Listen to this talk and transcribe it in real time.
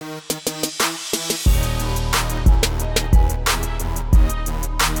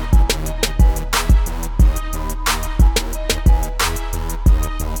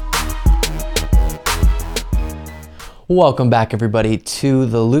Welcome back, everybody, to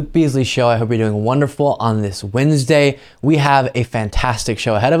the Luke Beasley Show. I hope you're doing wonderful on this Wednesday. We have a fantastic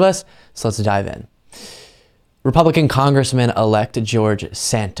show ahead of us, so let's dive in. Republican Congressman-elect George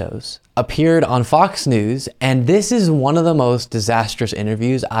Santos appeared on Fox News, and this is one of the most disastrous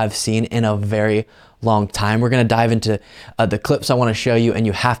interviews I've seen in a very long time. We're going to dive into the clips I want to show you, and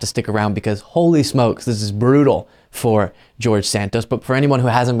you have to stick around because holy smokes, this is brutal for George Santos. But for anyone who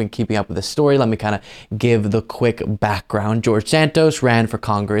hasn't been keeping up with the story, let me kind of give the quick background. George Santos ran for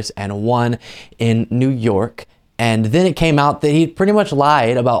Congress and won in New York. And then it came out that he pretty much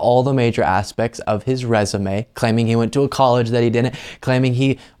lied about all the major aspects of his resume, claiming he went to a college that he didn't, claiming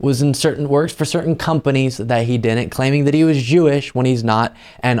he was in works for certain companies that he didn't, claiming that he was Jewish when he's not,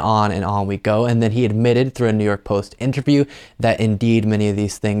 and on we go. And then he admitted through a New York Post interview that indeed many of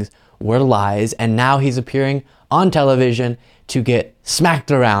these things were lies. And now he's appearing on television to get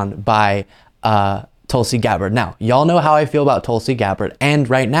smacked around by Tulsi Gabbard. Now, y'all know how I feel about Tulsi Gabbard, and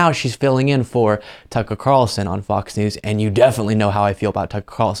right now she's filling in for Tucker Carlson on Fox News, and you definitely know how I feel about Tucker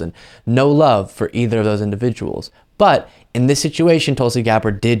Carlson. No love for either of those individuals. But in this situation, Tulsi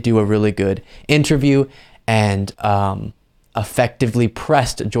Gabbard did do a really good interview and effectively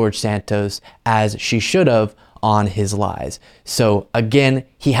pressed George Santos, as she should have, on his lies. So again,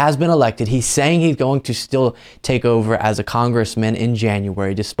 he has been elected. He's saying he's going to still take over as a congressman in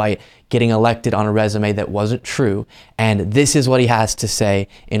January, despite getting elected on a resume that wasn't true. And this is what he has to say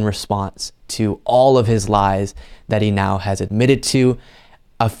in response to all of his lies that he now has admitted to.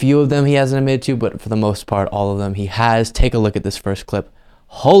 A few of them he hasn't admitted to, but for the most part, all of them he has. Take a look at this first clip.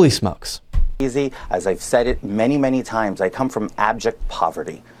 Holy smokes. Easy, as I've said it many, many times, I come from abject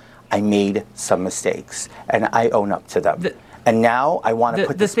poverty. I made some mistakes, and I own up to them. And now I want to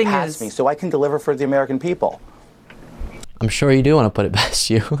put this past me so I can deliver for the American people. I'm sure you do want to put it past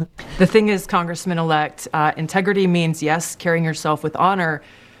you. The thing is, Congressman-elect, integrity means, yes, carrying yourself with honor,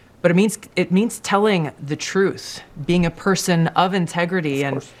 but it means telling the truth, being a person of integrity.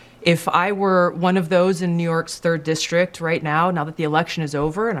 And if I were one of those in New York's 3rd District right now that the election is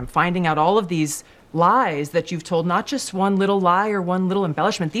over, and I'm finding out all of these lies that you've told, not just one little lie or one little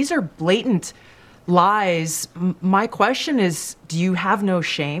embellishment. These are blatant lies. My question is, do you have no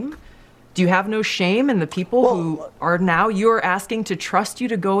shame? Do you have no shame in the people who are now you're asking to trust you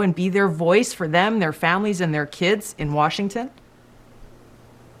to go and be their voice for them, their families, and their kids in Washington?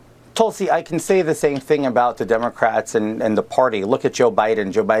 Tulsi, I can say the same thing about the Democrats and the party. Look at Joe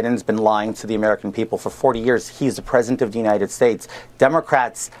Biden. Joe Biden's been lying to the American people for 40 years. He's the president of the United States.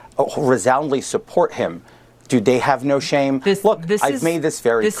 Democrats resoundingly support him. Do they have no shame? I've made this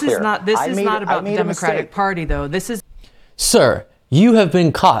very clear. This is not about the Democratic Party, though. This is... Sir, you have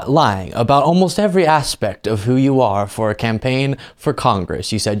been caught lying about almost every aspect of who you are for a campaign for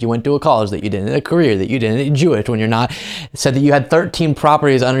Congress. You said you went to a college that you didn't, a career that you didn't, you're Jewish when you're not. Said that you had 13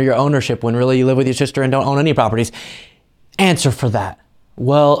 properties under your ownership when really you live with your sister and don't own any properties. Answer for that.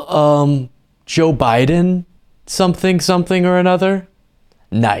 Well, Joe Biden, something or another?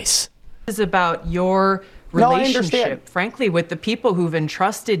 Nice. This is about your relationship, frankly, with the people who've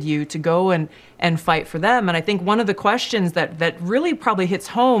entrusted you to go and fight for them. And I think one of the questions that really probably hits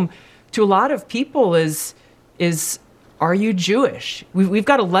home to a lot of people is are you Jewish? We've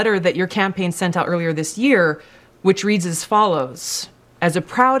got a letter that your campaign sent out earlier this year, which reads as follows. As a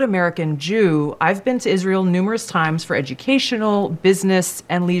proud American Jew, I've been to Israel numerous times for educational, business,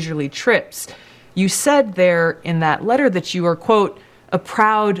 and leisurely trips. You said there in that letter that you are, quote, a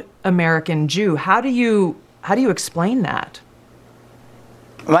proud American Jew. How do you explain that?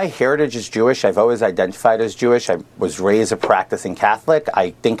 My heritage is Jewish. I've always identified as Jewish. I was raised a practicing Catholic. I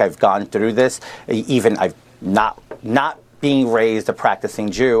think I've gone through this. Even I've not being raised a practicing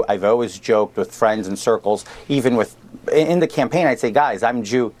Jew. I've always joked with friends and circles, even in the campaign, I'd say, guys, I'm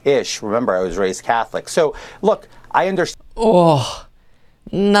Jewish. Remember, I was raised Catholic. So look, I understand. Oh,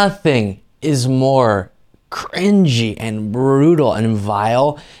 nothing is more cringy and brutal and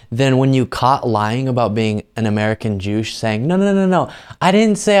vile than when you caught lying about being an American Jew, saying, no, I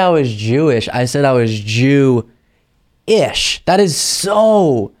didn't say I was Jewish. I said I was Jew-ish. That is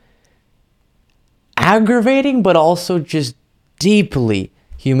so aggravating, but also just deeply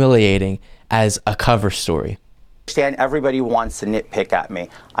humiliating as a cover story. Everybody wants to nitpick at me.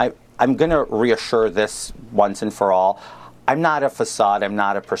 I'm going to reassure this once and for all. I'm not a facade. I'm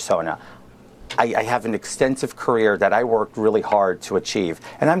not a persona. I have an extensive career that I worked really hard to achieve,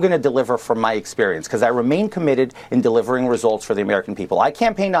 and I'm going to deliver from my experience because I remain committed in delivering results for the American people. I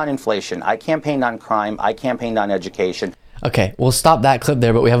campaigned on inflation. I campaigned on crime. I campaigned on education. Okay, we'll stop that clip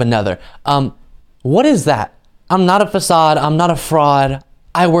there, but we have another. What is that? I'm not a facade. I'm not a fraud.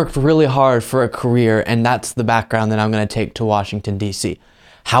 I worked really hard for a career, and that's the background that I'm going to take to Washington, D.C.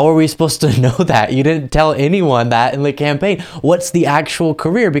 How are we supposed to know that? You didn't tell anyone that in the campaign. What's the actual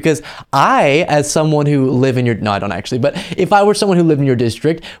career? Because I, as someone who live in your, no, I don't actually, but if I were someone who lived in your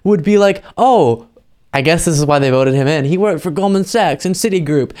district, would be like, oh, I guess this is why they voted him in. He worked for Goldman Sachs and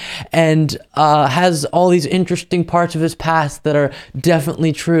Citigroup and has all these interesting parts of his past that are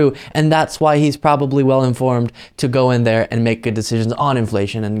definitely true. And that's why he's probably well informed to go in there and make good decisions on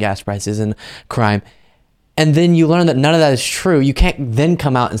inflation and gas prices and crime. And then you learn that none of that is true. You can't then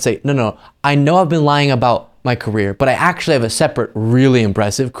come out and say, no, I know I've been lying about my career, but I actually have a separate, really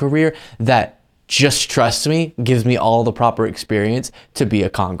impressive career that, just trust me, gives me all the proper experience to be a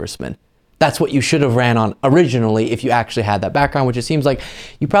congressman. That's what you should have ran on originally if you actually had that background, which it seems like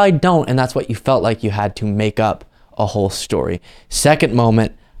you probably don't, and that's what you felt like you had to make up a whole story. Second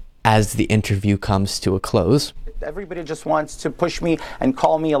moment, as the interview comes to a close. Everybody just wants to push me and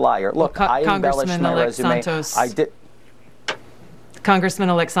call me a liar. Look, I embellished my resume. Santos. I did.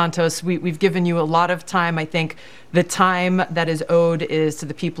 Congressman-elect Santos, we've given you a lot of time. I think the time that is owed is to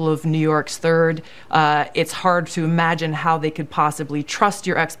the people of New York's 3rd. It's hard to imagine how they could possibly trust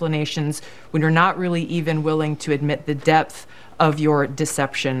your explanations when you're not really even willing to admit the depth of your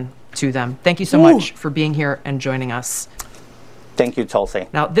deception to them. Thank you so much for being here and joining us. Thank you, Tulsi.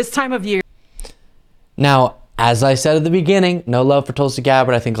 Now, this time of year... Now, as I said at the beginning, no love for Tulsi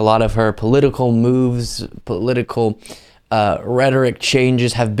Gabbard. I think a lot of her political moves, political rhetoric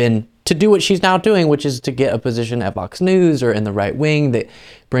changes have been to do what she's now doing, which is to get a position at Fox News or in the right wing that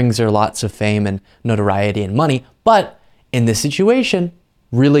brings her lots of fame and notoriety and money. But in this situation,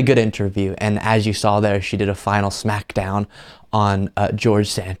 really good interview. And as you saw there, she did a final smackdown on George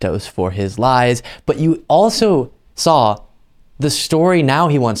Santos for his lies. But you also saw the story now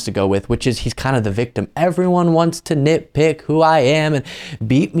he wants to go with, which is he's kind of the victim. Everyone wants to nitpick who I am and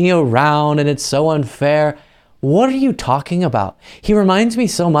beat me around, and it's so unfair. What are you talking about? He reminds me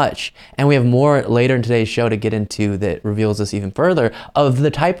so much, and we have more later in today's show to get into that reveals this even further, of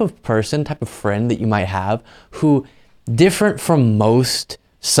the type of person, type of friend that you might have who, different from most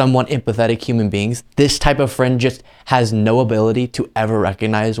somewhat empathetic human beings, this type of friend just has no ability to ever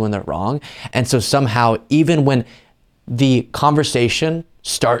recognize when they're wrong. And so somehow, even when the conversation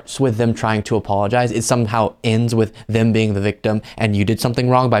starts with them trying to apologize, it somehow ends with them being the victim and you did something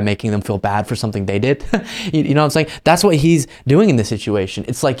wrong by making them feel bad for something they did. You know what I'm saying? That's what he's doing in this situation.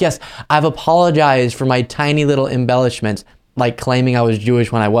 It's like, yes, I've apologized for my tiny little embellishments, like claiming I was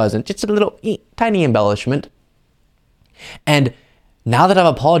Jewish when I wasn't, just a little tiny embellishment. And now that I've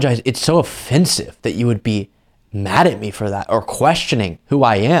apologized, it's so offensive that you would be mad at me for that or questioning who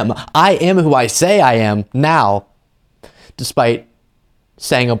I am. I am who I say I am now, despite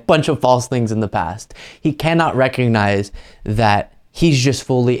saying a bunch of false things in the past. He cannot recognize that he's just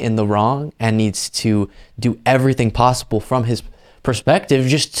fully in the wrong and needs to do everything possible from his perspective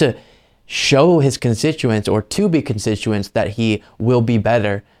just to show his constituents or to be constituents that he will be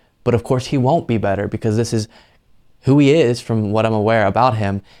better. But of course he won't be better because this is who he is from what I'm aware about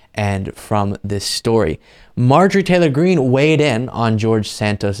him and from this story. Marjorie Taylor Greene weighed in on George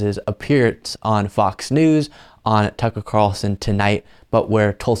Santos's appearance on Fox News on Tucker Carlson tonight, but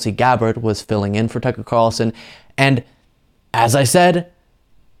where Tulsi Gabbard was filling in for Tucker Carlson. And as I said,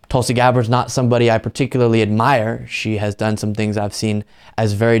 Tulsi Gabbard's not somebody I particularly admire. She has done some things I've seen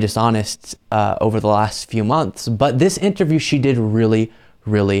as very dishonest over the last few months. But this interview she did really,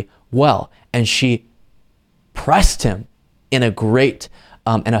 really well. And she pressed him in a great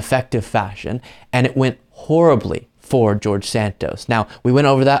and effective fashion. And it went horribly for George Santos. Now, we went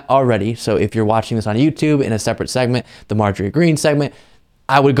over that already, so if you're watching this on YouTube in a separate segment, the Marjorie Greene segment,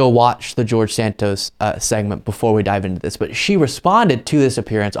 I would go watch the George Santos segment before we dive into this. But she responded to this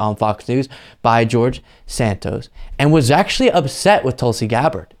appearance on Fox News by George Santos and was actually upset with Tulsi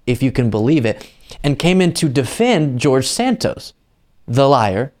Gabbard, if you can believe it, and came in to defend George Santos, the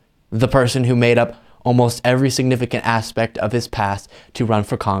liar, the person who made up almost every significant aspect of his past to run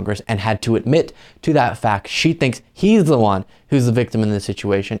for Congress and had to admit to that fact. She thinks he's the one who's the victim in this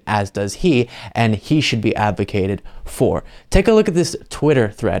situation, as does he, and he should be advocated for. Take a look at this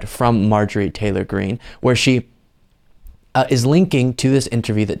Twitter thread from Marjorie Taylor Greene, where she is linking to this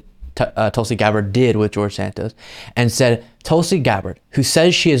interview that Tulsi Gabbard did with George Santos, and said, Tulsi Gabbard, who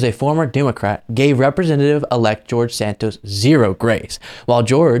says she is a former Democrat, gave Representative-elect George Santos zero grace, while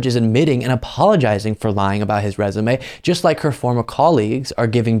George is admitting and apologizing for lying about his resume, just like her former colleagues are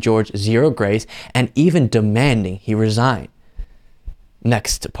giving George zero grace and even demanding he resign.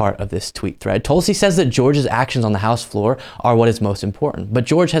 Next part of this tweet thread. Tulsi says that George's actions on the House floor are what is most important, but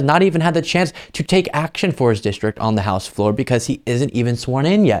George has not even had the chance to take action for his district on the House floor because he isn't even sworn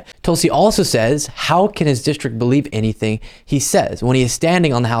in yet. Tulsi also says, how can his district believe anything he says when he is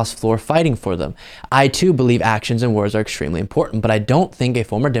standing on the House floor fighting for them? I too believe actions and words are extremely important, but I don't think a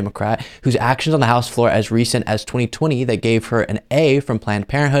former Democrat whose actions on the House floor as recent as 2020 that gave her an A from Planned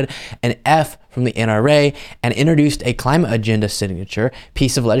Parenthood, an F from the NRA, and introduced a climate agenda signature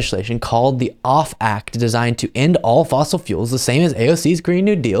piece of legislation called the OFF Act, designed to end all fossil fuels, the same as AOC's Green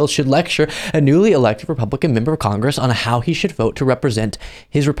New Deal, should lecture a newly elected Republican member of Congress on how he should vote to represent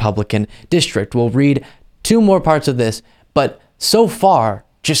his Republican district. We'll read two more parts of this, but so far,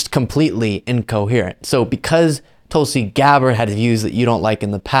 just completely incoherent. So because Tulsi Gabbard had views that you don't like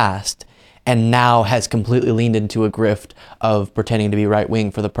in the past, and now has completely leaned into a grift of pretending to be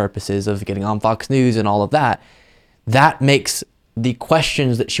right-wing for the purposes of getting on Fox News and all of that, that makes the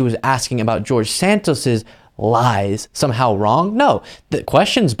questions that she was asking about George Santos's lies somehow wrong. No, the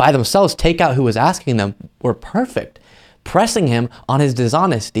questions by themselves, take out who was asking them, were perfect. Pressing him on his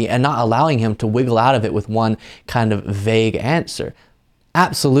dishonesty and not allowing him to wiggle out of it with one kind of vague answer.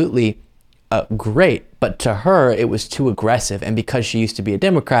 Absolutely great, but to her, it was too aggressive, and because she used to be a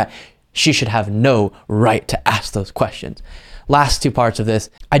Democrat, she should have no right to ask those questions. Last two parts of this.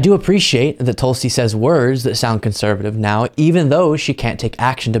 I do appreciate that Tulsi says words that sound conservative now, even though she can't take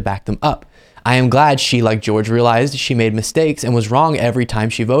action to back them up. I am glad she, like George, realized she made mistakes and was wrong every time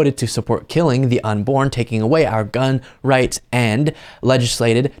she voted to support killing the unborn, taking away our gun rights, and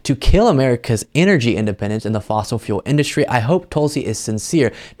legislated to kill America's energy independence in the fossil fuel industry. I hope Tulsi is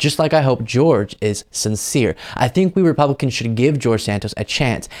sincere, just like I hope George is sincere. I think we Republicans should give George Santos a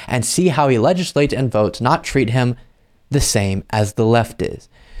chance and see how he legislates and votes, not treat him the same as the left is.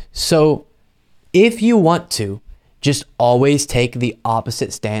 So if you want to just always take the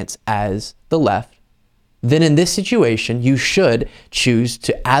opposite stance as the left, then in this situation, you should choose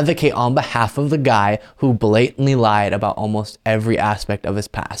to advocate on behalf of the guy who blatantly lied about almost every aspect of his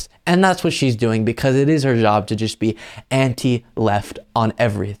past. And that's what she's doing, because it is her job to just be anti-left on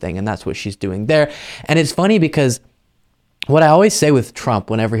everything. And that's what she's doing there. And it's funny because what I always say with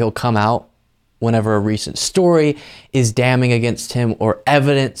Trump, whenever he'll come out, whenever a recent story is damning against him, or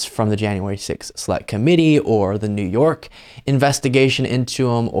evidence from the January 6th Select Committee or the New York investigation into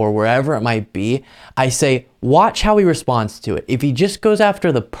him or wherever it might be, I say, watch how he responds to it. If he just goes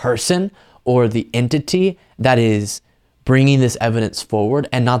after the person or the entity that is bringing this evidence forward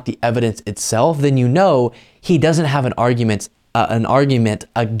and not the evidence itself, then you know he doesn't have an argument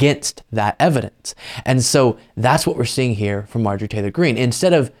against that evidence. And so that's what we're seeing here from Marjorie Taylor Greene.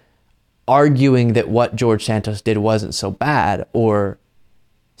 Instead of arguing that what George Santos did wasn't so bad, or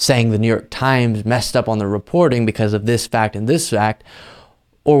saying the New York Times messed up on the reporting because of this fact and this fact,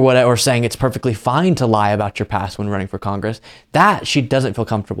 or saying it's perfectly fine to lie about your past when running for Congress, that she doesn't feel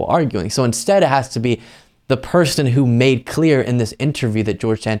comfortable arguing. So instead, it has to be the person who made clear in this interview that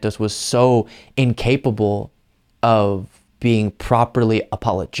George Santos was so incapable of being properly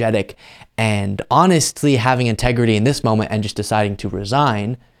apologetic and honestly having integrity in this moment and just deciding to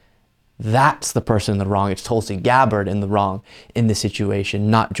resign. That's the person in the wrong. It's Tulsi Gabbard in the wrong in this situation,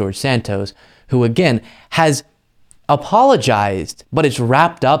 not George Santos, who again has apologized, but it's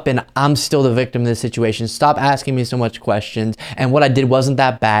wrapped up in I'm still the victim of this situation. Stop asking me so much questions. And what I did wasn't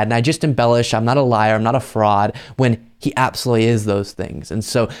that bad. And I just embellished. I'm not a liar. I'm not a fraud, when he absolutely is those things. And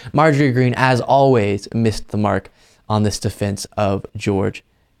so Marjorie Greene, as always, missed the mark on this defense of George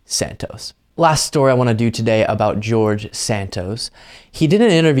Santos. Last story I want to do today about George Santos. He did an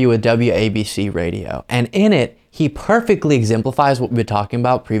interview with WABC Radio, and in it, he perfectly exemplifies what we've been talking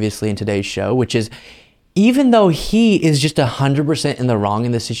about previously in today's show, which is even though he is just 100% in the wrong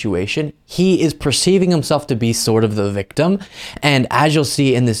in this situation, he is perceiving himself to be sort of the victim. And as you'll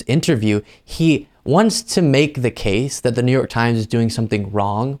see in this interview, he wants to make the case that the New York Times is doing something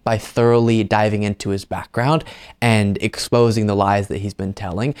wrong by thoroughly diving into his background and exposing the lies that he's been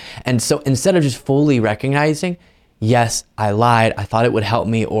telling. And so instead of just fully recognizing, yes, I lied, I thought it would help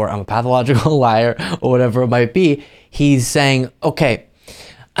me, or I'm a pathological liar, or whatever it might be, he's saying, okay,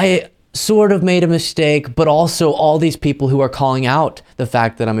 I sort of made a mistake, but also all these people who are calling out the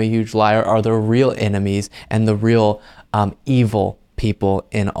fact that I'm a huge liar are the real enemies and the real evil people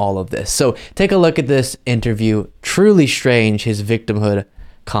in all of this. So take a look at this interview. Truly strange, his victimhood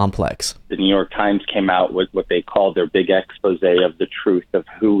complex. The New York Times came out with what they called their big expose of the truth of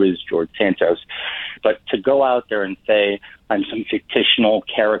who is George Santos. But to go out there and say I'm some fictional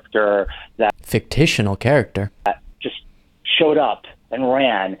character that just showed up and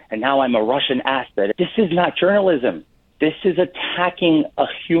ran, and now I'm a Russian asset. This is not journalism. This is attacking a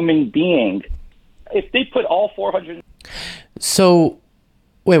human being. If they put all 400... So,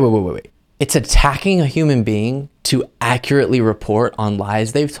 wait. It's attacking a human being to accurately report on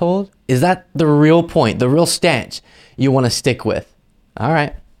lies they've told? Is that the real point, the real stance you want to stick with? All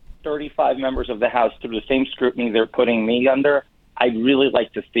right. 35 members of the House through the same scrutiny they're putting me under. I'd really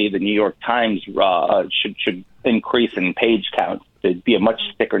like to see the New York Times should increase in page count. It'd be a much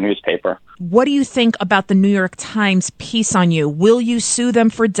thicker newspaper. What do you think about the New York Times piece on you? Will you sue them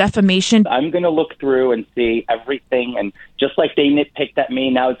for defamation? I'm going to look through and see everything. And just like they nitpicked at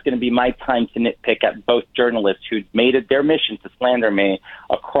me, now it's going to be my time to nitpick at both journalists who made it their mission to slander me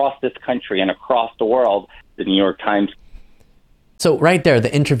across this country and across the world. The New York Times. So right there,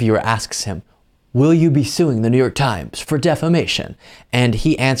 the interviewer asks him, will you be suing the New York Times for defamation? And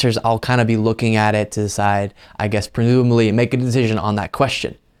he answers, I'll kind of be looking at it to decide, I guess, presumably make a decision on that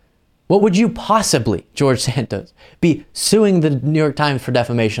question. What would you possibly, George Santos, be suing the New York Times for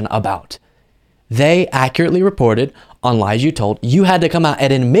defamation about? They accurately reported on lies you told. You had to come out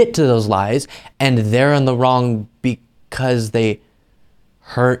and admit to those lies, and they're in the wrong because they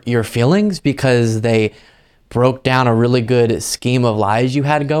hurt your feelings, because they broke down a really good scheme of lies you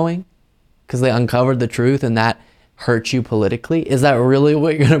had going, because they uncovered the truth and that hurt you politically? Is that really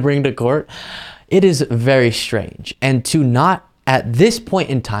what you're going to bring to court? It is very strange. And to not, at this point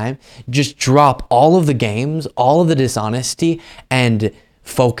in time, just drop all of the games, all of the dishonesty, and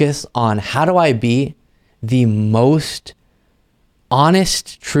focus on how do I be the most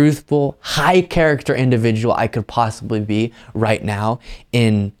honest, truthful, high character individual I could possibly be right now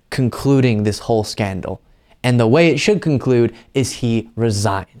in concluding this whole scandal. And the way it should conclude is he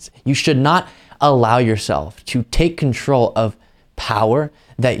resigns. You should not allow yourself to take control of power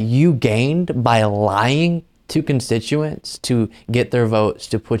that you gained by lying to constituents to get their votes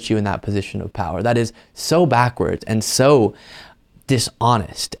to put you in that position of power. That is so backwards and so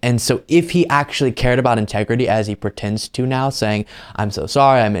dishonest. And so if he actually cared about integrity as he pretends to now, saying, I'm so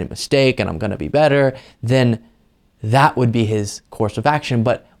sorry, I made a mistake and I'm going to be better, then that would be his course of action.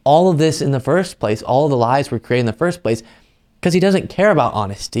 But all of this in the first place, all of the lies were created in the first place because he doesn't care about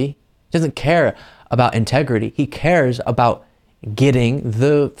honesty. He doesn't care about integrity. He cares about getting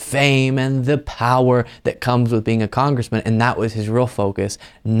the fame and the power that comes with being a congressman. And that was his real focus,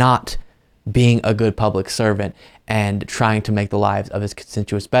 not being a good public servant and trying to make the lives of his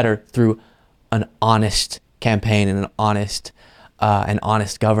constituents better through an honest campaign and an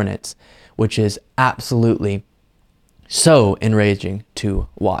honest governance, which is absolutely so enraging to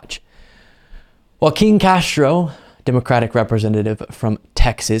watch. Joaquin Castro, Democratic representative from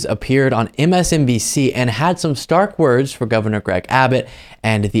Texas, appeared on MSNBC and had some stark words for Governor Greg Abbott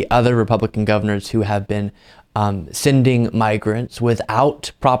and the other Republican governors who have been sending migrants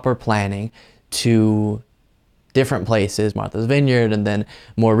without proper planning to different places, Martha's Vineyard, and then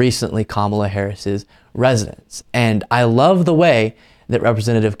more recently Kamala Harris's residence. And I love the way that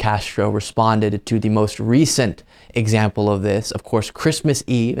Representative Castro responded to the most recent example of this. Of course, Christmas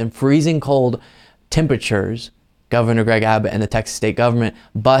Eve and freezing cold temperatures, Governor Greg Abbott and the Texas state government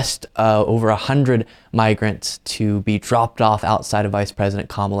bussed over 100 migrants to be dropped off outside of Vice President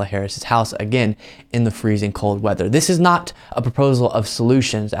Kamala Harris's house, again, in the freezing cold weather. This is not a proposal of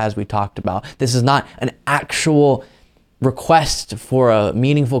solutions, as we talked about. This is not an actual request for a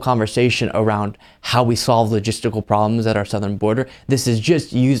meaningful conversation around how we solve logistical problems at our southern border. This is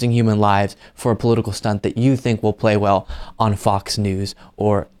just using human lives for a political stunt that you think will play well on Fox News,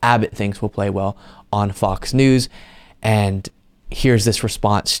 or Abbott thinks will play well on Fox News. And here's this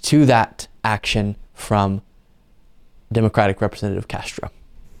response to that action from Democratic Representative Castro.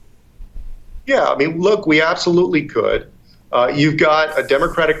 Yeah, I mean, look, we absolutely could. You've got a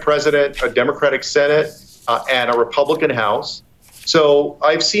Democratic president, a Democratic Senate, and a Republican House. So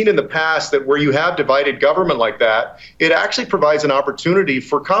I've seen in the past that where you have divided government like that, it actually provides an opportunity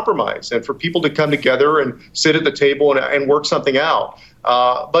for compromise and for people to come together and sit at the table and work something out.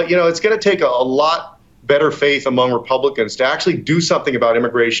 But, you know, it's going to take a lot better faith among Republicans to actually do something about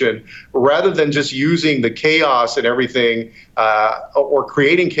immigration rather than just using the chaos and everything or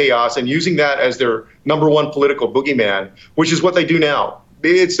creating chaos and using that as their number one political boogeyman, which is what they do now.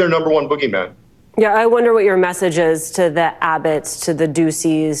 It's their number one boogeyman. Yeah, I wonder what your message is to the Abbotts, to the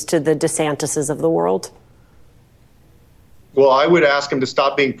Duceys, to the DeSantises of the world. Well, I would ask them to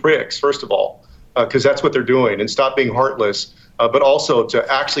stop being pricks, first of all, because that's what they're doing, and stop being heartless, but also to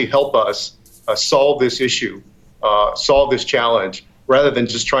actually help us solve this issue, solve this challenge, rather than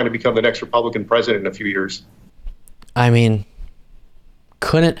just trying to become the next Republican president in a few years. I mean,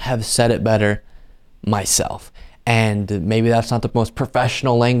 couldn't have said it better myself. And maybe that's not the most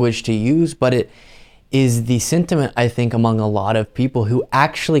professional language to use, but is the sentiment, I think, among a lot of people who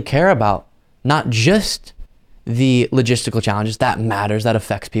actually care about not just the logistical challenges that matters, that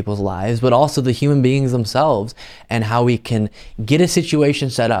affects people's lives, but also the human beings themselves, and how we can get a situation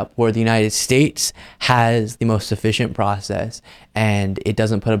set up where the United States has the most efficient process and it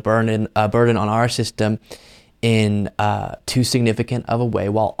doesn't put a burden on our system in too significant of a way,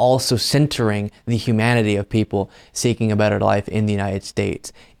 while also centering the humanity of people seeking a better life in the United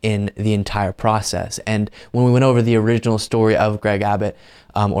States in the entire process. And when we went over the original story of Greg Abbott,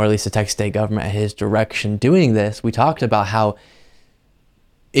 or at least the Texas state government and his direction doing this, we talked about how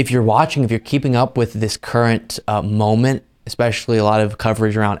if you're keeping up with this current moment, especially a lot of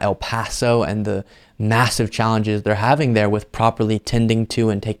coverage around El Paso and the massive challenges they're having there with properly tending to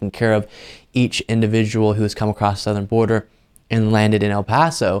and taking care of each individual who has come across the southern border and landed in El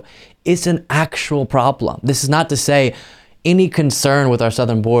Paso, it's an actual problem. This is not to say any concern with our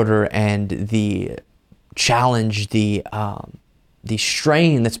southern border and the challenge, the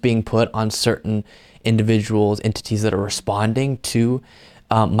strain that's being put on certain individuals, entities that are responding to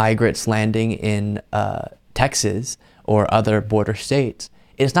migrants landing in Texas or other border states.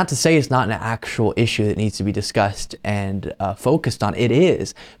 It's not to say it's not an actual issue that needs to be discussed and focused on. It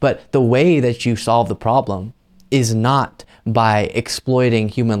is. But the way that you solve the problem is not by exploiting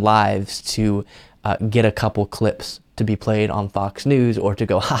human lives to get a couple clips to be played on Fox News or to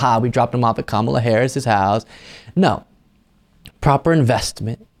go, haha, we dropped them off at Kamala Harris's house. No. Proper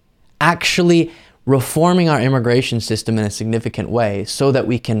investment, actually reforming our immigration system in a significant way so that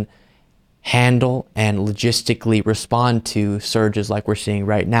we can handle and logistically respond to surges like we're seeing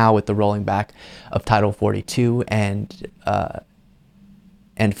right now with the rolling back of Title 42, and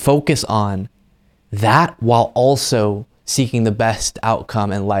focus on that while also seeking the best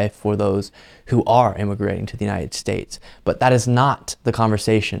outcome in life for those who are immigrating to the United States. But that is not the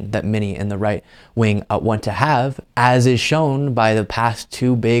conversation that many in the right wing want to have, as is shown by the past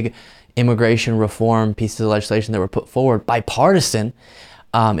two big immigration reform pieces of legislation that were put forward, bipartisan,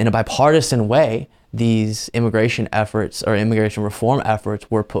 in a bipartisan way. These immigration efforts or immigration reform efforts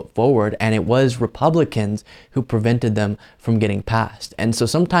were put forward, and it was Republicans who prevented them from getting passed. And so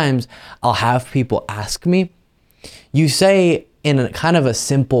sometimes I'll have people ask me, you say in a kind of a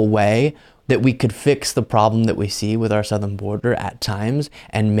simple way that we could fix the problem that we see with our southern border at times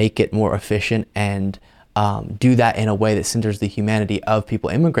and make it more efficient and do that in a way that centers the humanity of people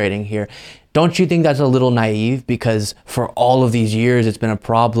immigrating here. Don't you think that's a little naive? Because for all of these years, it's been a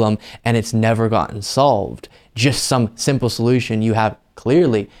problem and it's never gotten solved. Just some simple solution you have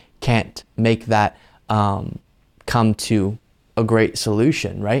clearly can't make that come to a great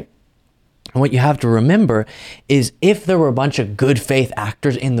solution, right? And what you have to remember is if there were a bunch of good faith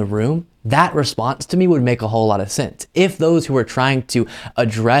actors in the room, that response to me would make a whole lot of sense. If those who are trying to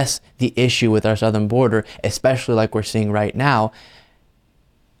address the issue with our southern border, especially like we're seeing right now,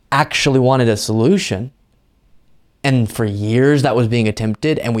 actually wanted a solution, and for years that was being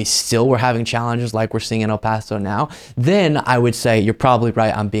attempted, and we still were having challenges like we're seeing in El Paso now, then I would say you're probably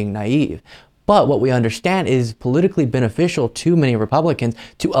right, I'm being naive. But what we understand is politically beneficial to many Republicans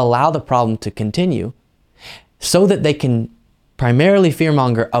to allow the problem to continue so that they can primarily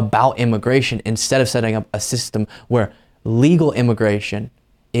fearmonger about immigration instead of setting up a system where legal immigration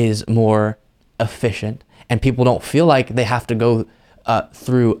is more efficient and people don't feel like they have to go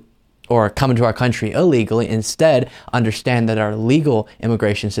through or come into our country illegally. Instead, understand that our legal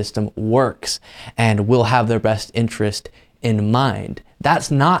immigration system works and will have their best interest in mind. That's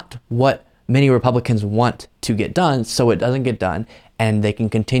not what many Republicans want to get done, so it doesn't get done, and they can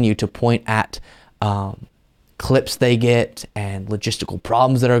continue to point at clips they get and logistical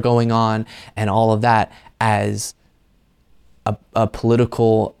problems that are going on and all of that as a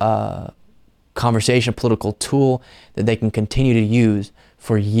political conversation, political tool that they can continue to use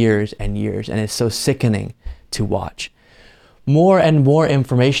for years and years. And it's so sickening to watch. More and more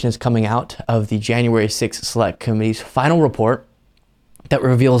information is coming out of the January 6th Select Committee's final report that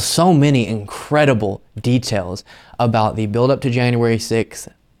reveals so many incredible details about the build-up to January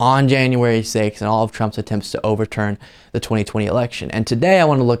 6th, on January 6th, and all of Trump's attempts to overturn the 2020 election. And today I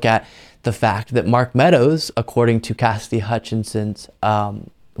want to look at the fact that Mark Meadows, according to Cassidy Hutchinson's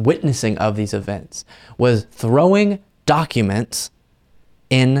witnessing of these events, was throwing documents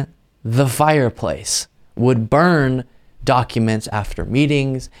in the fireplace, would burn documents after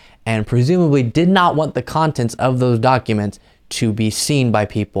meetings, and presumably did not want the contents of those documents to be seen by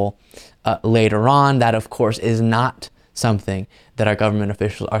people later on. That, of course, is not something that our government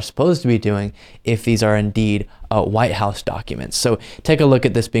officials are supposed to be doing if these are indeed White House documents. So take a look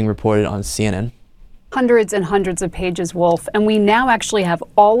at this being reported on CNN. Hundreds and hundreds of pages, Wolf, and we now actually have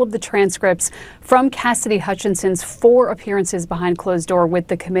all of the transcripts from Cassidy Hutchinson's 4 appearances behind closed door with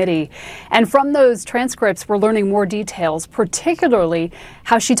the committee. And from those transcripts, we're learning more details, particularly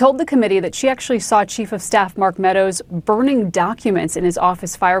how she told the committee that she actually saw Chief of Staff Mark Meadows burning documents in his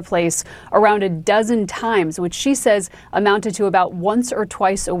office fireplace around a dozen times, which she says amounted to about once or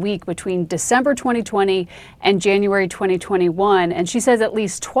twice a week between December 2020 and January 2021. And she says at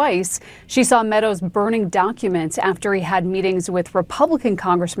least twice she saw Meadows burning documents after he had meetings with Republican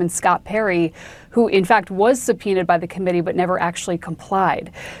Congressman Scott Perry, who in fact was subpoenaed by the committee but never actually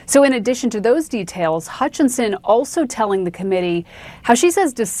complied. So in addition to those details, Hutchinson also telling the committee how she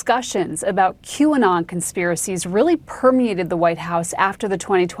says discussions about QAnon conspiracies really permeated the White House after the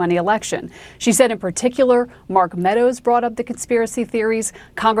 2020 election. She said in particular, Mark Meadows brought up the conspiracy theories.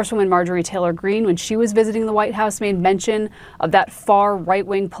 Congresswoman Marjorie Taylor Greene, when she was visiting the White House, made mention of that far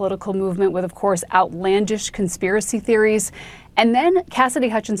right-wing political movement with, of course, outlandish conspiracy theories. And then Cassidy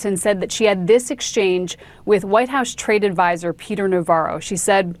Hutchinson said that she had this exchange with White House trade advisor Peter Navarro. She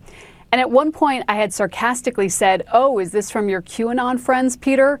said, and at one point I had sarcastically said, "Oh, is this from your QAnon friends,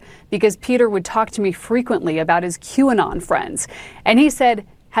 Peter?" Because Peter would talk to me frequently about his QAnon friends. And he said,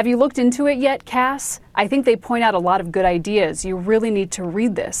 "Have you looked into it yet, Cass? I think they point out a lot of good ideas. You really need to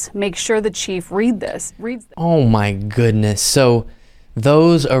read this. Make sure the chief reads this. Oh my goodness. So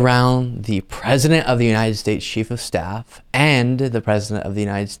those around the President of the United States Chief of Staff and the President of the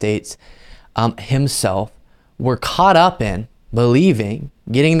United States himself were caught up in believing,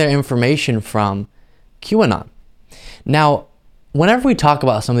 getting their information from QAnon. Now, whenever we talk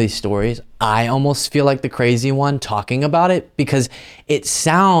about some of these stories, I almost feel like the crazy one talking about it because it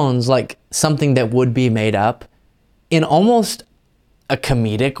sounds like something that would be made up in almost a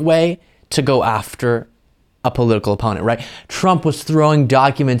comedic way to go after a political opponent, right? Trump was throwing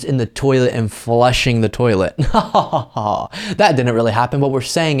documents in the toilet and flushing the toilet. That didn't really happen, but we're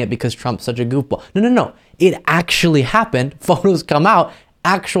saying it because Trump's such a goofball. No. It actually happened. Photos come out.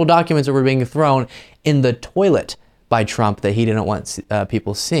 Actual documents that were being thrown in the toilet by Trump that he didn't want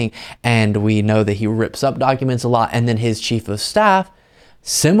people seeing. And we know that he rips up documents a lot. And then his chief of staff,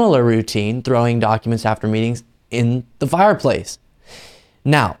 similar routine, throwing documents after meetings in the fireplace.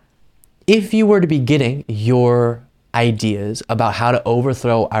 Now, if you were to be getting your ideas about how to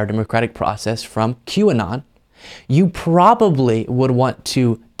overthrow our democratic process from QAnon, you probably would want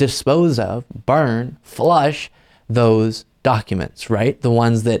to dispose of, burn, flush those documents, right? The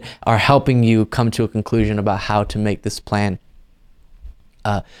ones that are helping you come to a conclusion about how to make this plan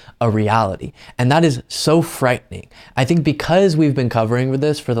a reality. And that is so frightening. I think because we've been covering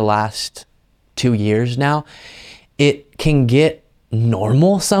this for the last 2 years now, it can get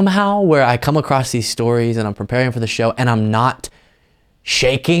normal somehow where I come across these stories and I'm preparing for the show and I'm not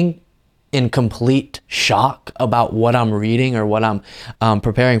shaking in complete shock about what I'm reading or what I'm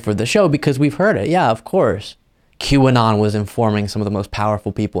preparing for the show because we've heard it. Yeah, of course. QAnon was informing some of the most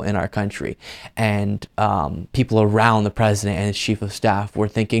powerful people in our country, and people around the president and his chief of staff were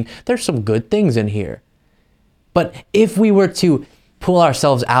thinking there's some good things in here. But if we were to pull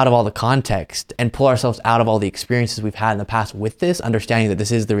ourselves out of all the context and pull ourselves out of all the experiences we've had in the past with this, understanding that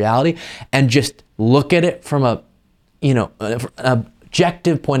this is the reality, and just look at it from an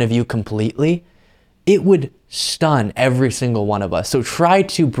objective point of view completely, it would stun every single one of us. So try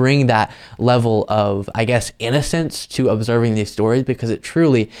to bring that level of, I guess, innocence to observing these stories because it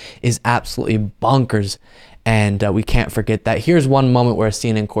truly is absolutely bonkers. And we can't forget that. Here's one moment where a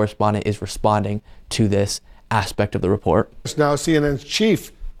CNN correspondent is responding to this aspect of the report. Now CNN's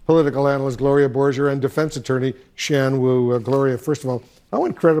chief political analyst Gloria Borger and defense attorney Shan Wu. Gloria, first of all, how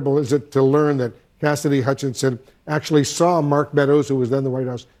incredible is it to learn that Cassidy Hutchinson actually saw Mark Meadows, who was then the White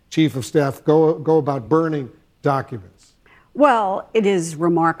House chief of staff, go about burning documents? Well, it is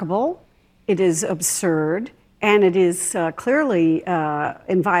remarkable, it is absurd, and it is clearly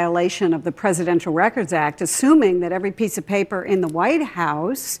in violation of the Presidential Records Act, assuming that every piece of paper in the White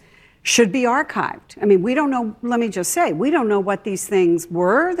House should be archived. I mean, we don't know, let me just say, we don't know what these things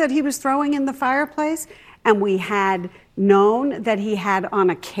were that he was throwing in the fireplace, and we had known that he had on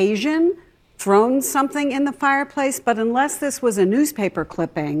occasion thrown something in the fireplace, but unless this was a newspaper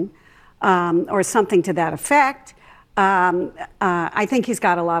clipping or something to that effect, I think he's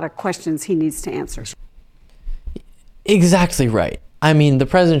got a lot of questions he needs to answer. Exactly right. I mean, the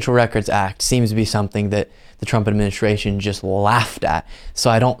Presidential Records Act seems to be something that the Trump administration just laughed at.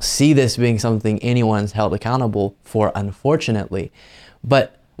 So I don't see this being something anyone's held accountable for, unfortunately.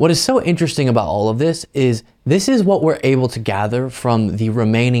 But what is so interesting about all of this is This is what we're able to gather from the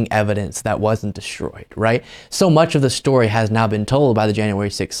remaining evidence that wasn't destroyed, right? So much of the story has now been told by the January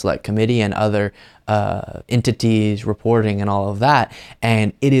 6th Select Committee and other entities reporting and all of that.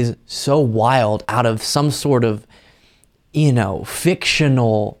 And it is so wild, out of some sort of,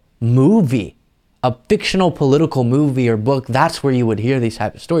 fictional movie, a fictional political movie or book. That's where you would hear these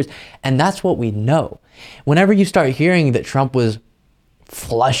types of stories. And that's what we know. Whenever you start hearing that Trump was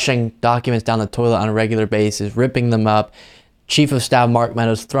flushing documents down the toilet on a regular basis, ripping them up, Chief of Staff Mark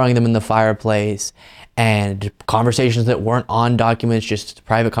Meadows throwing them in the fireplace, and conversations that weren't on documents, just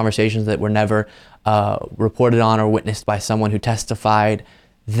private conversations that were never reported on or witnessed by someone who testified,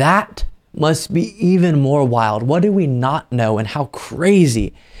 that must be even more wild. What do we not know, and how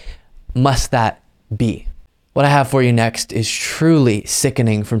crazy must that be? What I have for you next is truly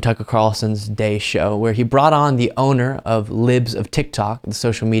sickening from Tucker Carlson's Day Show, where he brought on the owner of Libs of TikTok, the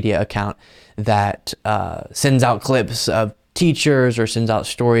social media account that sends out clips of teachers or sends out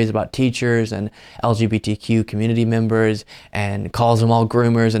stories about teachers and LGBTQ community members and calls them all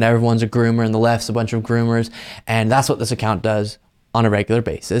groomers, and everyone's a groomer and the left's a bunch of groomers. And that's what this account does on a regular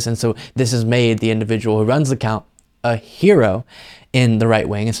basis. And so this has made the individual who runs the account a hero in the right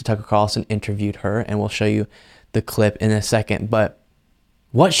wing. And so Tucker Carlson interviewed her, and we'll show you the clip in a second. But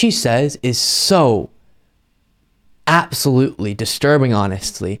what she says is so absolutely disturbing,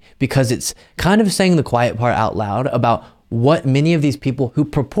 honestly, because it's kind of saying the quiet part out loud about what many of these people who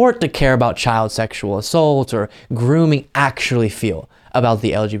purport to care about child sexual assault or grooming actually feel about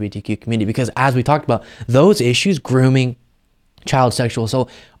the LGBTQ community. Because as we talked about, those issues, grooming, child sexual assault,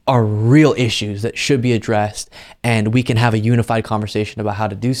 are real issues that should be addressed, and we can have a unified conversation about how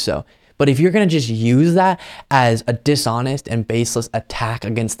to do so. But if you're going to just use that as a dishonest and baseless attack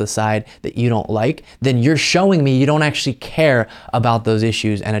against the side that you don't like, then you're showing me you don't actually care about those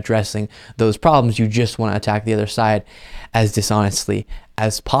issues and addressing those problems. You just want to attack the other side as dishonestly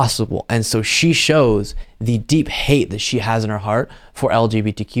as possible. And so she shows the deep hate that she has in her heart for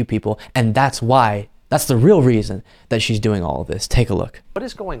LGBTQ people, and that's the real reason that she's doing all of this. Take a look. What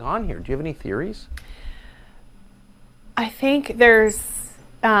is going on here? Do you have any theories? I think there's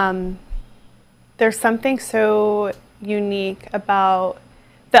something so unique about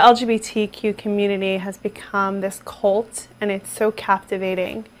the LGBTQ community. Has become this cult, and it's so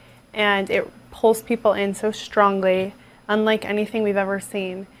captivating, and it pulls people in so strongly, unlike anything we've ever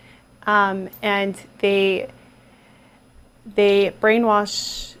seen. And they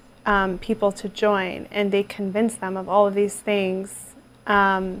brainwash people to join, and they convince them of all of these things.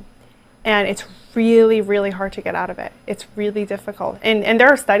 And it's really, really hard to get out of it. It's really difficult. And there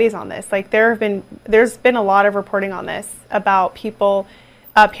are studies on this. Like there's been a lot of reporting on this about people,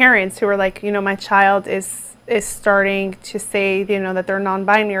 parents who are like, my child is starting to say, that they're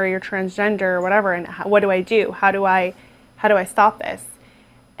non-binary or transgender or whatever. And what do I do? How do I stop this?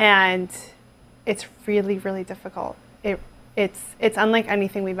 And it's really, really difficult. It's unlike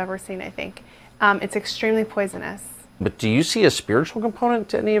anything we've ever seen, I think. It's extremely poisonous. But do you see a spiritual component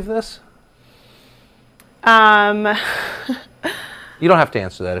to any of this? You don't have to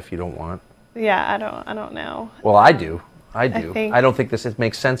answer that if you don't want. Yeah, I don't know. Well, I do. I don't think this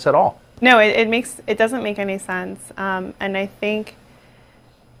makes sense at all. No, it doesn't make any sense. And I think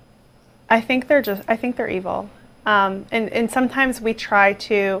they're evil. And sometimes we try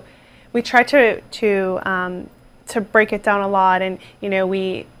to break it down a lot, and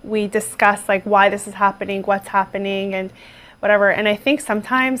we discuss like why this is happening, what's happening, and whatever. And I think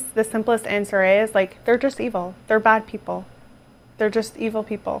sometimes the simplest answer is like they're just evil. They're bad people. They're just evil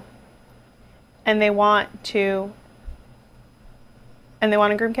people, and they want to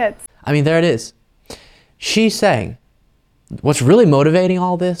groom kids. I mean, there it is. She's saying what's really motivating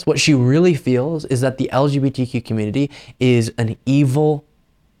all this, what she really feels, is that the LGBTQ community is an evil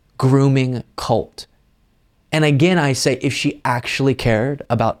grooming cult. And again, I say, if she actually cared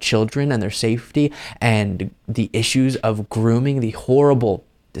about children and their safety and the issues of grooming, the horrible,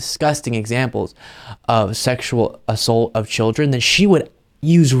 disgusting examples of sexual assault of children, then she would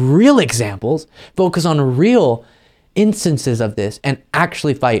use real examples, focus on real instances of this, and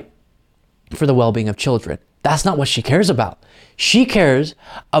actually fight for the well-being of children. That's not what she cares about. She cares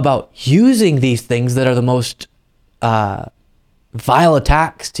about using these things that are the most vile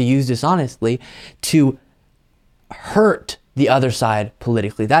attacks, to use dishonestly, to hurt the other side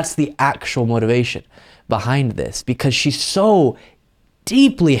politically. That's the actual motivation behind this, because she's so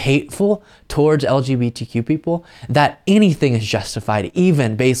deeply hateful towards LGBTQ people that anything is justified,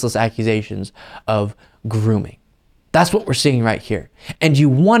 even baseless accusations of grooming. That's what we're seeing right here. And you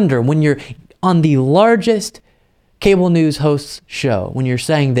wonder, when you're on the largest cable news host's show, when you're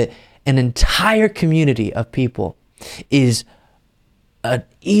saying that an entire community of people is an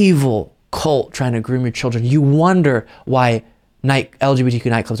evil cult trying to groom your children, you wonder why LGBTQ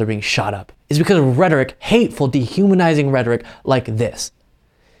nightclubs are being shot up. It's because of rhetoric, hateful, dehumanizing rhetoric like this.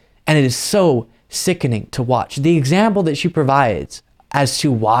 And it is so sickening to watch. The example that she provides as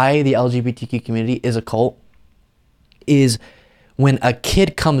to why the LGBTQ community is a cult is when a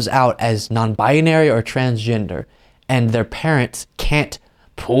kid comes out as non-binary or transgender and their parents can't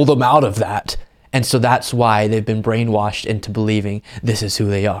pull them out of that. And so that's why they've been brainwashed into believing this is who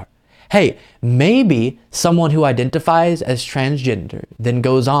they are. Hey, maybe someone who identifies as transgender then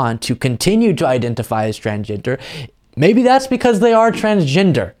goes on to continue to identify as transgender. Maybe that's because they are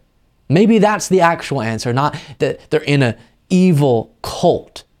transgender. Maybe that's the actual answer, not that they're in an evil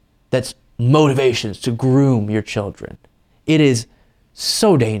cult that's motivations to groom your children. It is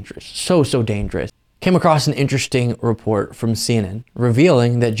so dangerous, so dangerous. Came across an interesting report from CNN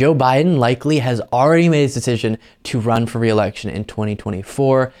revealing that Joe Biden likely has already made his decision to run for re-election in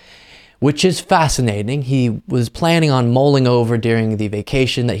 2024, which is fascinating. He was planning on mulling over during the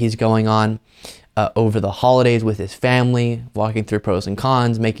vacation that he's going on over the holidays with his family, walking through pros and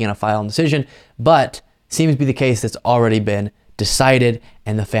cons, making a final decision, but seems to be the case that's already been decided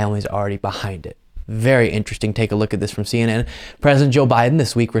and the family's already behind it. Very interesting. Take a look at this from CNN. President Joe Biden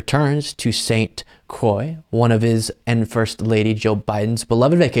this week returns to St. Croix, one of his and First Lady Joe Biden's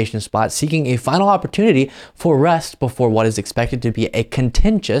beloved vacation spots, seeking a final opportunity for rest before what is expected to be a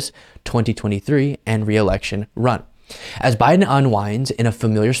contentious 2023 and re-election run. As Biden unwinds in a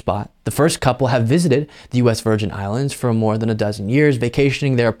familiar spot, the first couple have visited the U.S. Virgin Islands for more than a dozen years,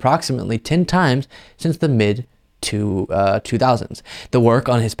 vacationing there approximately 10 times since the mid-2000s. The work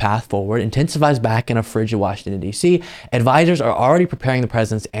on his path forward intensifies back in a frigid Washington, D.C. Advisors are already preparing the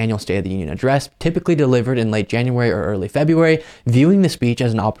president's annual State of the Union address, typically delivered in late January or early February, viewing the speech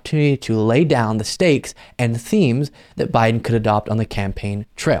as an opportunity to lay down the stakes and themes that Biden could adopt on the campaign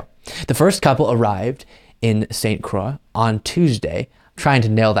trail. The first couple arrived in St. Croix on Tuesday. I'm trying to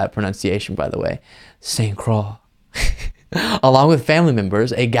nail that pronunciation, by the way. St. Croix. Along with family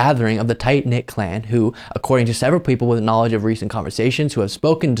members, a gathering of the tight-knit clan who, according to several people with knowledge of recent conversations who have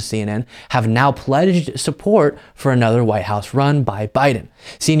spoken to CNN, have now pledged support for another White House run by Biden.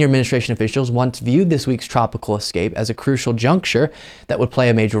 Senior administration officials once viewed this week's tropical escape as a crucial juncture that would play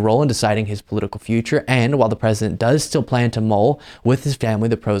a major role in deciding his political future, and while the president does still plan to mull with his family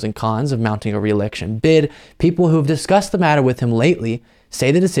the pros and cons of mounting a re-election bid, people who have discussed the matter with him lately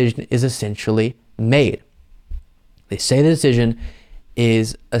say the decision is essentially made. They say the decision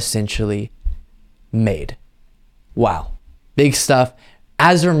is essentially made. Wow. Big stuff.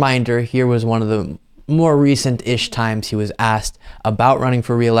 As a reminder, here was one of the more recent-ish times he was asked about running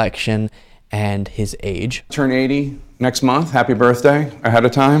for re-election and his age. Turn 80 next month. Happy birthday ahead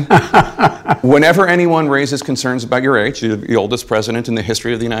of time. Whenever anyone raises concerns about your age, you're the oldest president in the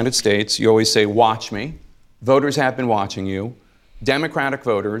history of the United States, you always say, watch me. Voters have been watching you. Democratic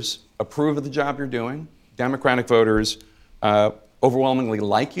voters approve of the job you're doing. Democratic voters overwhelmingly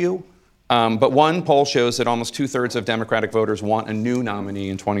like you, but one poll shows that almost 2/3 of Democratic voters want a new nominee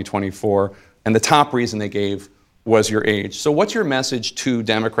in 2024, and the top reason they gave was your age. So what's your message to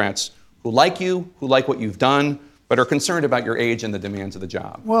Democrats who like you, who like what you've done, but are concerned about your age and the demands of the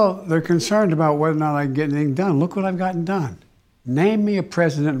job? Well, they're concerned about whether or not I can get anything done. Look what I've gotten done. Name me a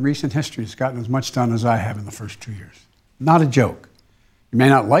president in recent history who's gotten as much done as I have in the first 2 years. Not a joke. You may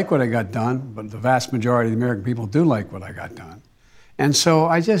not like what I got done, but the vast majority of the American people do like what I got done. And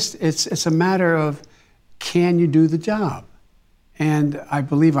so it's a matter of, can you do the job? And I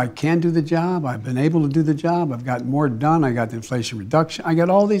believe I can do the job. I've been able to do the job. I've got more done. I got the Inflation Reduction. I got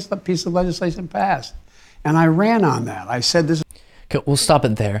all these pieces of legislation passed. And I ran on that. I said this. Okay, we'll stop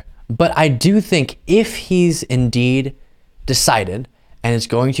it there. But I do think if he's indeed decided and is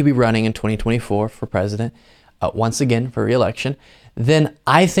going to be running in 2024 for president, once again for re-election, then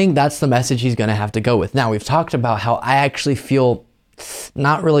I think that's the message he's going to have to go with. Now, we've talked about how I actually feel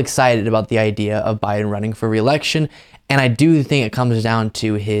not really excited about the idea of Biden running for re-election, and I do think it comes down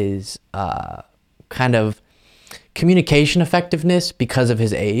to his kind of communication effectiveness because of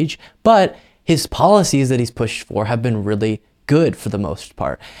his age, but his policies that he's pushed for have been really good for the most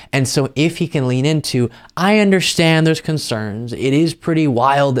part. And so if he can lean into, I understand there's concerns. It is pretty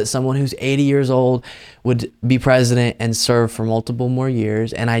wild that someone who's 80 years old would be president and serve for multiple more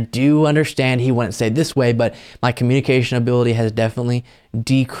years. And I do understand he wouldn't say it this way, but my communication ability has definitely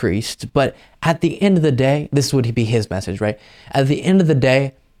decreased. But at the end of the day, this would be his message, right? At the end of the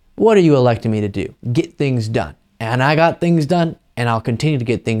day, what are you electing me to do? Get things done. And I got things done, and I'll continue to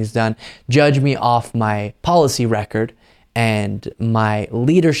get things done. Judge me off my policy record, and my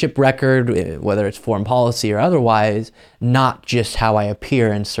leadership record, whether it's foreign policy or otherwise, not just how I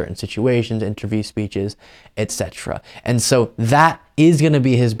appear in certain situations, interview speeches, etc. And so that is going to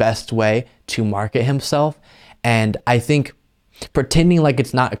be his best way to market himself. And I think pretending like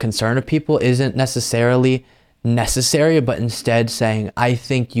it's not a concern of people isn't necessarily necessary, but instead saying, I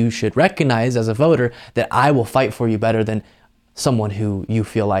think you should recognize as a voter that I will fight for you better than someone who you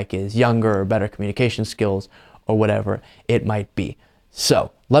feel like is younger or better communication skills or whatever it might be.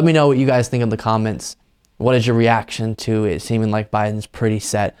 So let me know what you guys think in the comments. What is your reaction to it seeming like Biden's pretty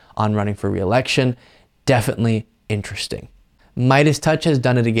set on running for re-election? Definitely interesting. Midas Touch has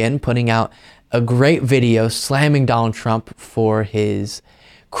done it again, putting out a great video slamming Donald Trump for his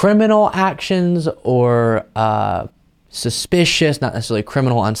criminal actions or suspicious, not necessarily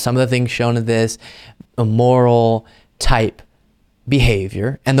criminal on some of the things shown in this, immoral type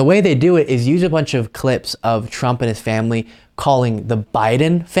behavior. And the way they do it is use a bunch of clips of Trump and his family calling the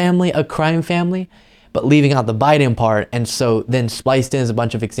Biden family a crime family, but leaving out the Biden part. And so then spliced in is a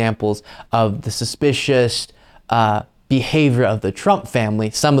bunch of examples of the suspicious behavior of the Trump family.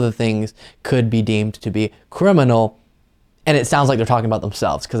 Some of the things could be deemed to be criminal. And it sounds like they're talking about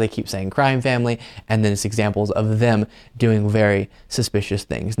themselves because they keep saying crime family. And then it's examples of them doing very suspicious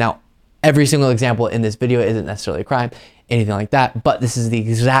things. Now, every single example in this video isn't necessarily a crime, anything like that, but this is the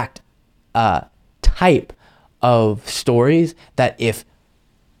exact type of stories that if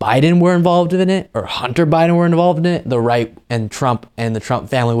Biden were involved in it or Hunter Biden were involved in it, the right and Trump and the Trump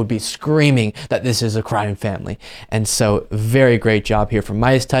family would be screaming that this is a crime family. And so very great job here from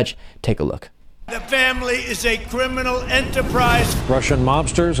Midas Touch. Take a look. The family is a criminal enterprise. Russian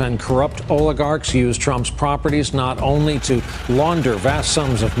mobsters and corrupt oligarchs use Trump's properties not only to launder vast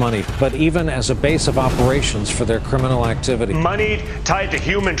sums of money, but even as a base of operations for their criminal activity. Money tied to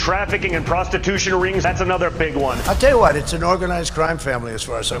human trafficking and prostitution rings, that's another big one. I'll tell you what, it's an organized crime family as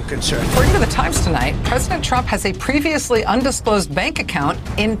far as I'm concerned. According to the Times tonight, President Trump has a previously undisclosed bank account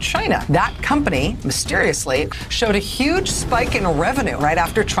in China. That company, mysteriously, showed a huge spike in revenue right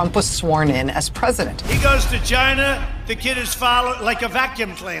after Trump was sworn in as president. He goes to China, the kid is followed like a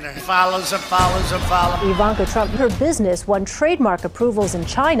vacuum cleaner. Follows and follows and follows. Ivanka Trump, her business won trademark approvals in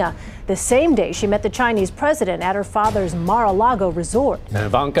China the same day she met the Chinese president at her father's Mar-a-Lago resort.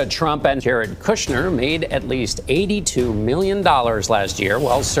 Ivanka Trump and Jared Kushner made at least $82 million last year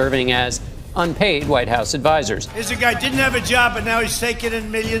while serving as unpaid White House advisors. Here's a guy didn't have a job, but now he's taking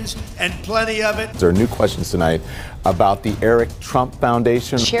in millions and plenty of it. There are new questions tonight about the Eric Trump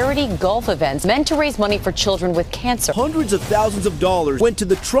Foundation. Charity golf events meant to raise money for children with cancer. Hundreds of thousands of dollars went to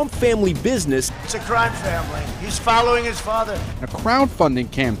the Trump family business. It's a crime family. He's following his father. A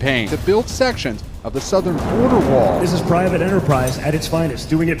crowdfunding campaign to build sections of the southern border wall. This is private enterprise at its finest,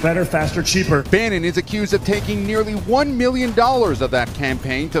 doing it better, faster, cheaper. Bannon is accused of taking nearly $1 million of that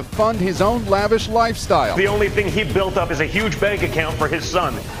campaign to fund his own lavish lifestyle. The only thing he built up is a huge bank account for his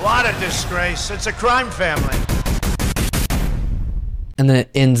son. What a disgrace. It's a crime family. And then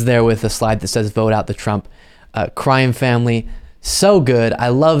it ends there with a slide that says vote out the Trump crime family. So good. I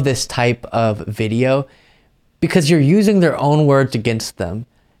love this type of video because you're using their own words against them,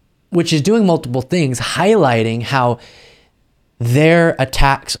 which is doing multiple things, highlighting how their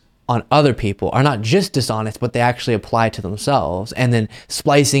attacks on other people are not just dishonest, but they actually apply to themselves, and then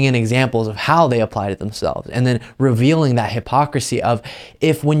splicing in examples of how they apply to themselves, and then revealing that hypocrisy of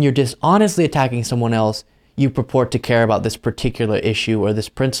if when you're dishonestly attacking someone else, you purport to care about this particular issue or this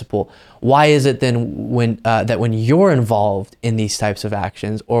principle, why is it then when that when you're involved in these types of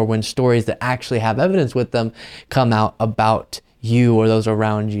actions, or when stories that actually have evidence with them come out about you or those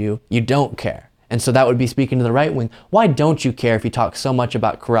around you, you don't care? And so that would be speaking to the right wing. Why don't you care if you talk so much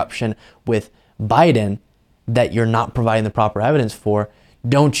about corruption with Biden that you're not providing the proper evidence for?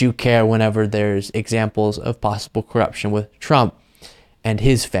 Don't you care whenever there's examples of possible corruption with Trump and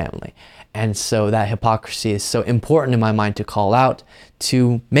his family? And so that hypocrisy is so important in my mind to call out,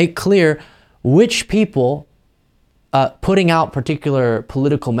 to make clear which people putting out particular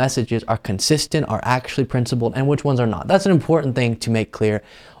political messages are consistent, are actually principled, and which ones are not. That's an important thing to make clear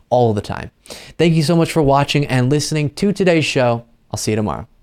all the time. Thank you so much for watching and listening to today's show. I'll see you tomorrow.